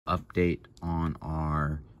Update on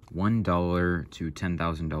our $1 to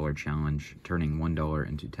 $10,000 challenge, turning $1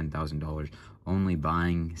 into $10,000, only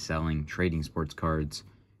buying, selling, trading sports cards,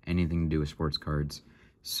 anything to do with sports cards.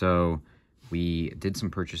 So we did some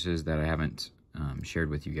purchases that I haven't shared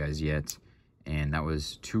with you guys yet, and that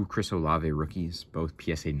was 2 Chris Olave rookies, both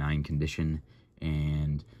PSA 9 condition,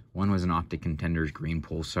 and one was an Optic Contenders green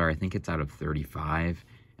Pulsar. I think it's out of 35,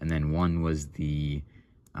 and then one was the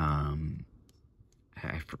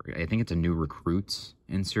I think it's a new recruits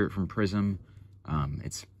insert from Prism.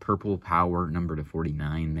 It's purple power number to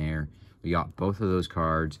 49 there. We got both of those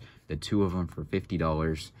cards, the 2 of them for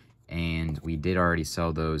 $50, and we did already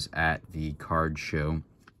sell those at the card show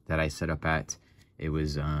that I set up at. It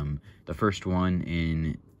was the first one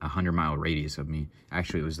in a 100-mile radius of me.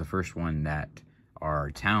 Actually, it was the first one that our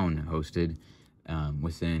town hosted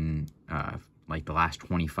within like the last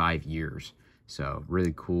 25 years. So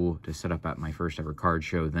really cool to set up at my first ever card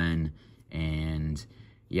show then. And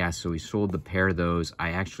yeah, so we sold the pair of those.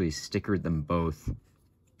 I actually stickered them both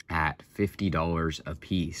at $50 a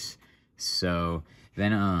piece. So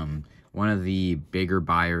then one of the bigger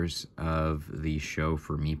buyers of the show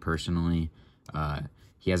for me personally,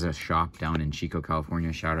 he has a shop down in Chico,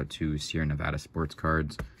 California. Shout out to Sierra Nevada Sports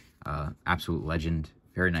Cards. Absolute legend.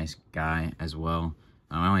 Very nice guy as well.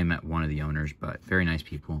 I only met one of the owners, but very nice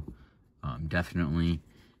people. Definitely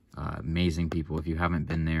amazing people. If you haven't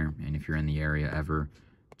been there and if you're in the area ever,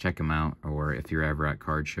 check them out. Or if you're ever at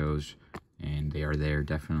card shows and they are there,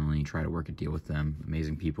 definitely try to work a deal with them.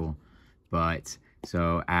 Amazing people. But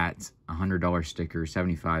so at $100 sticker,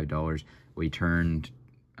 $75, we turned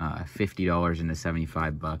 $50 into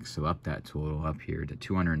 $75, so up that total up here to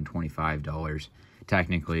 $225.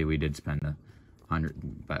 Technically we did spend $100,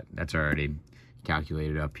 but that's already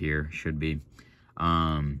calculated up here, should be.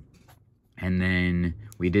 And then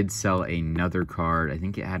we did sell another card. I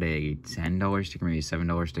think it had a $10 sticker, maybe a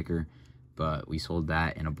 $7 sticker, but we sold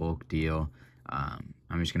that in a bulk deal. I'm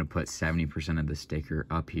just going to put 70% of the sticker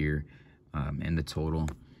up here in the total.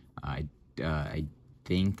 I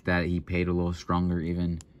think that he paid a little stronger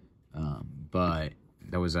even, but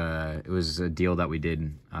that was it was a deal that we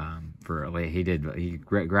did for like he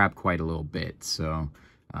grabbed quite a little bit. So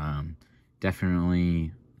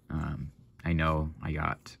definitely I know I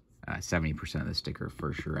got 70% of the sticker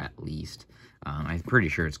for sure, at least. I'm pretty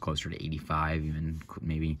sure it's closer to 85 even,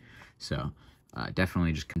 maybe. So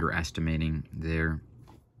definitely just underestimating there.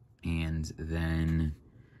 And then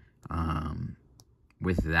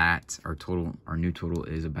with that, our new total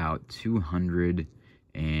is about $232.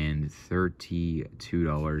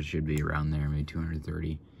 Should be around there, maybe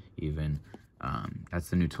 230 even. That's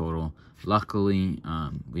the new total. Luckily,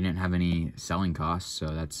 we didn't have any selling costs, so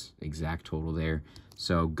that's exact total there.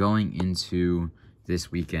 So going into this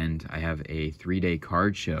weekend, I have a 3-day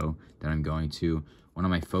card show that I'm going to. One of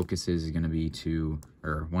my focuses is going to be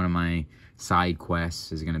one of my side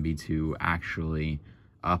quests is going to be to actually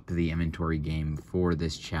up the inventory game for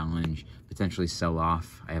this challenge, potentially sell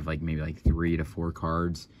off. I have maybe 3 to 4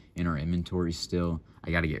 cards in our inventory still. I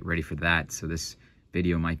got to get ready for that, so this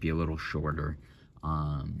video might be a little shorter.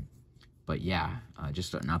 But yeah,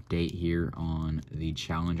 just an update here on the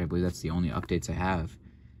challenge. I believe that's the only updates I have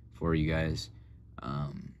for you guys.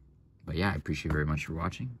 But yeah, I appreciate you very much for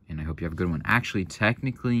watching, and I hope you have a good one. Actually,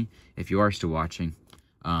 technically, if you are still watching,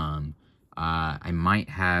 I might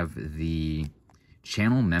have the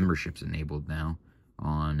channel memberships enabled now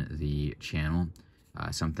on the channel.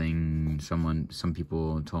 Some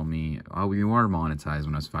people told me, oh, you are monetized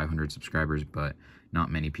when I was 500 subscribers, but not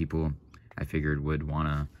many people I figured would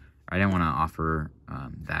I didn't want to offer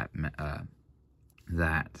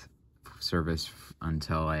that service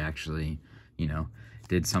until I actually,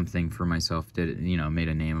 did something for myself, made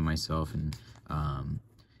a name of myself, and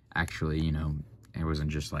actually, it wasn't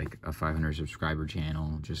just like a 500 subscriber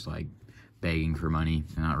channel, just like begging for money.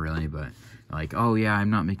 Not really, but like, oh yeah, I'm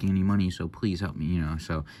not making any money, so please help me,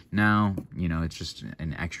 So now, it's just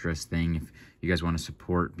an extras thing. If you guys want to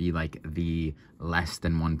support, be like the less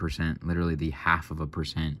than 1%, literally the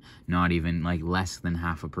 0.5%, not even like less than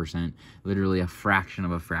 0.5%, literally a fraction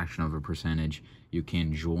of a percentage, you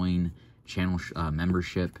can join channel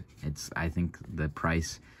membership. I think the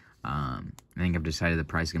price, I think I've decided the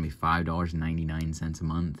price is gonna be $5.99 a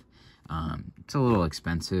month. It's a little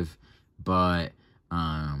expensive, but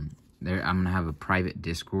I'm gonna have a private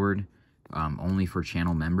Discord only for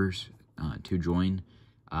channel members to join.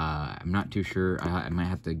 I'm not too sure. I might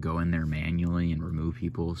have to go in there manually and remove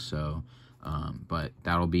people. So, but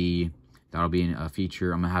that'll be a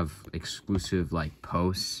feature. I'm gonna have exclusive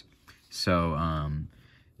posts. So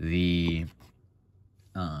the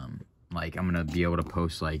like, I'm gonna be able to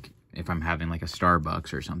post, like, if I'm having like a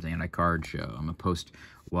Starbucks or something at a card show, I'm gonna post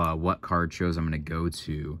what card shows I'm gonna go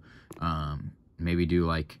to. Maybe do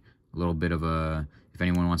like a little bit of a, if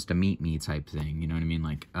anyone wants to meet me type thing, you know what I mean?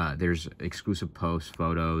 Like, there's exclusive posts,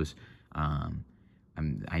 photos.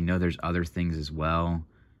 I know there's other things as well.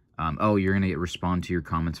 Oh, you're gonna respond to your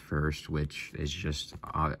comments first, which is just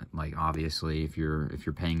like, obviously, if you're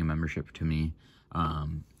paying a membership to me,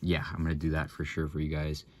 yeah, I'm gonna do that for sure for you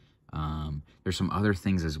guys. There's some other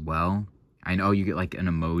things as well. I know you get like an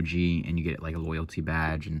emoji and you get like a loyalty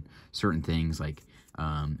badge and certain things, like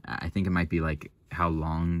I think it might be like how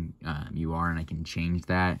long you are, and I can change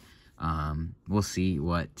that. We'll see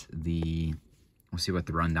what the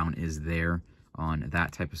rundown is there on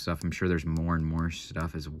that type of stuff. I'm sure there's more and more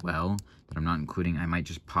stuff as well that I'm not including. I might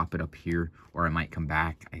just pop it up here, or I might come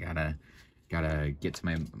back. I gotta get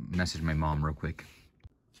to message my mom real quick.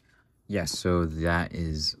 Yeah, so that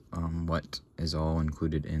is what is all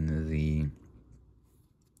included in the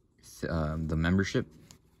membership.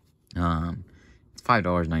 It's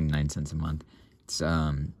 $5.99 a month. It's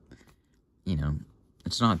you know,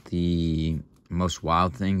 it's not the most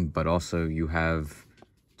wild thing, but also you have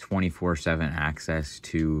 24/7 access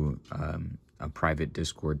to a private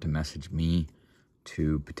Discord to message me,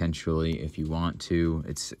 to potentially, if you want to,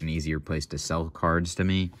 it's an easier place to sell cards to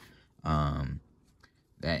me.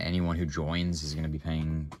 That anyone who joins is going to be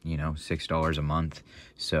paying, you know, $6 a month.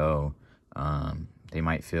 So they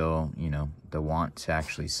might feel, you know, the want to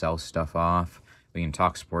actually sell stuff off. We can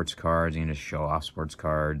talk sports cards. You can just show off sports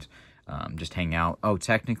cards. Just hang out. Oh,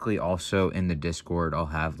 technically also in the Discord, I'll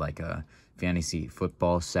have like a fantasy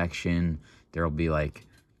football section. There'll be like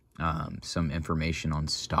some information on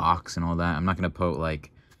stocks and all that. I'm not going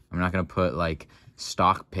to put like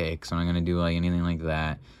stock picks. I'm not going to do like anything like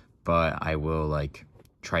that. But I will like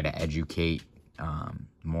try to educate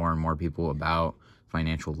more and more people about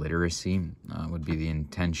financial literacy, would be the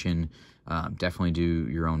intention. Definitely do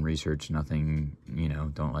your own research. Nothing, you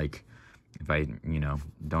know,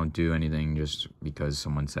 don't do anything just because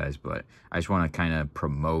someone says. But I just want to kind of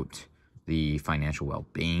promote the financial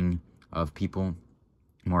well-being of people,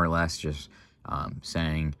 more or less, just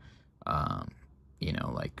saying, you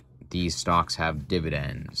know, like, these stocks have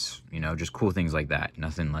dividends, you know, just cool things like that.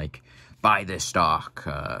 Nothing like, buy this stock,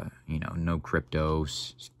 you know, no crypto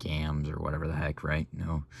scams or whatever the heck, right?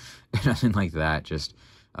 No, nothing like that. Just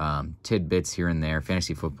tidbits here and there.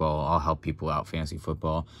 Fantasy football, I'll help people out. Fantasy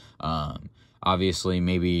football. Obviously,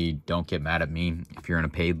 maybe don't get mad at me if you're in a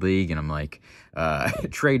paid league and I'm like,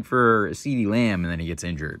 trade for CeeDee Lamb, and then he gets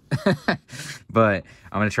injured. But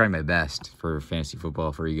I'm going to try my best for fantasy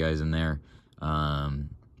football for you guys in there.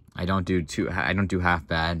 I don't do half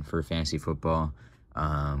bad for fantasy football.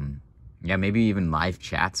 Yeah, maybe even live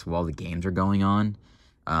chats while the games are going on.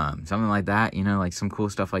 Something like that, you know, like some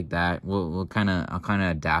cool stuff like that. I'll kind of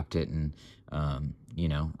adapt it, and you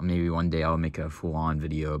know, maybe one day I'll make a full-on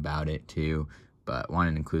video about it too. But want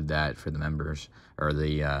to include that for the members, or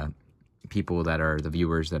the people that are the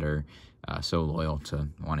viewers that are so loyal to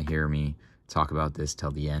want to hear me talk about this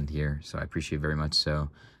till the end here. So I appreciate it very much. So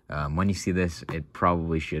when you see this, it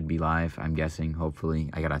probably should be live, I'm guessing.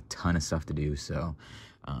 Hopefully, I got a ton of stuff to do, so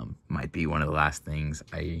might be one of the last things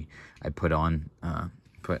I put on,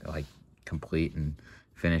 complete and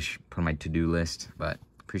finish, put on my to-do list. But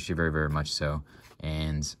appreciate it very, very much so.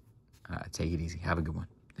 And take it easy. Have a good one.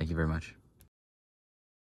 Thank you very much.